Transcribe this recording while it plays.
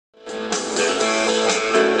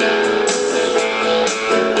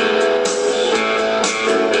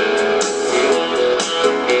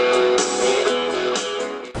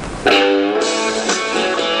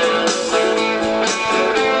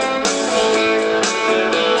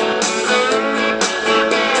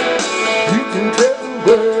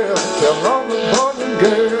world. Tell all the boys and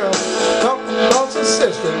girls, talk about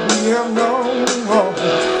success that we have known.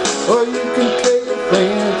 Or you can tell your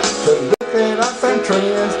friends to look at us and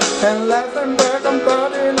trends and laughing back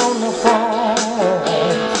about it on the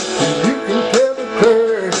phone. You can tell the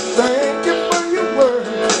crowd, thank you for your work.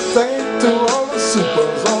 Thanks to all the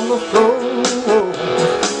supers on the floor.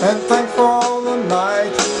 And thanks for all the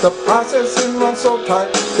nights. The processing runs so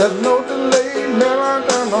tight, there's no delay, never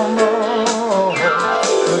done no more.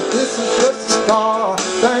 But this is just a start.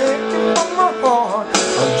 Thank you from my heart.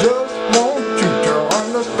 I just want you to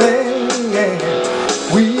understand.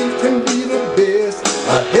 We can be the best,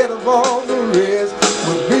 ahead of all the rest.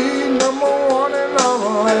 We'll be number one in all the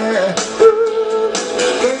land.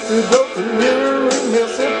 Thanks to those delivering their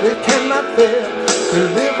simply cannot fail.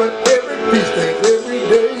 Deliver every piece, thanks every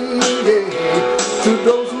day. To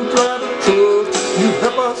those who try to trust, you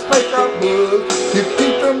help us make our buzz. You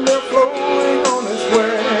keep them there flowing on its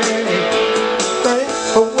way. Thanks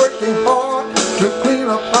for working hard to clean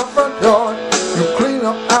up our front yard. You clean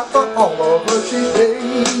up after all of us each day.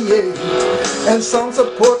 And some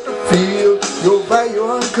support the field, your value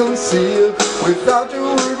unconcealed. Without you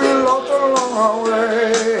we'd be lost along our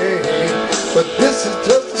way. But this is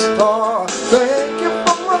just a start. Thank you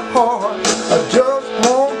from my heart. I just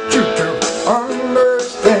want you to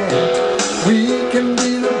understand. We can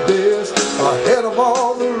be the best, ahead of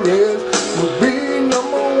all the rest. We'll be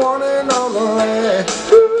number one in all the land.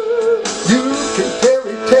 You can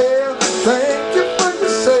carry tale, thank you for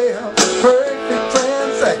yourself. Perfect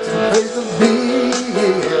transaction pays the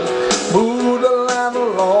bill. Move the line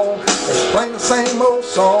along, explain the same old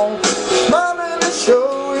song. Smiling and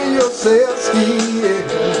showing yourself skill.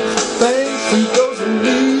 Thanks to those who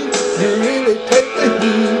need, you really take the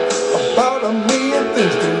heat. About a million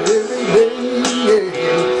things to every day.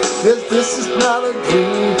 This is not a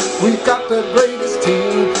dream. We got the greatest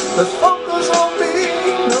team. Let's focus on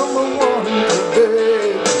being number one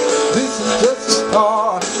today. This is just a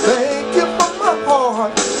start. Thank you from my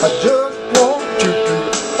heart. I just want you to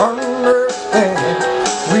understand.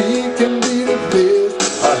 We can be the best,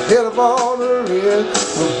 ahead of all the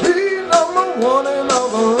rest. We'll be number one in all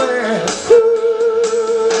the land.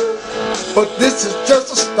 But this is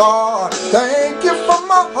just a start. Thank you from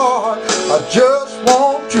my heart. I just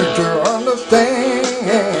want you to understand.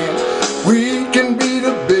 We can be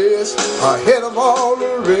the best, ahead of all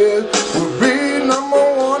the rest. We'll be number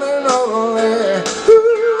one in all the land.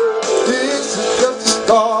 This is just a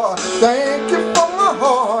start. Thank you from my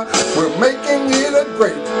heart. We're making it a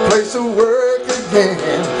great place to work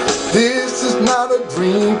again. This is not a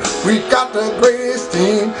dream. We got the greatest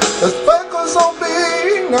team. Let's focus on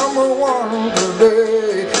being number one today.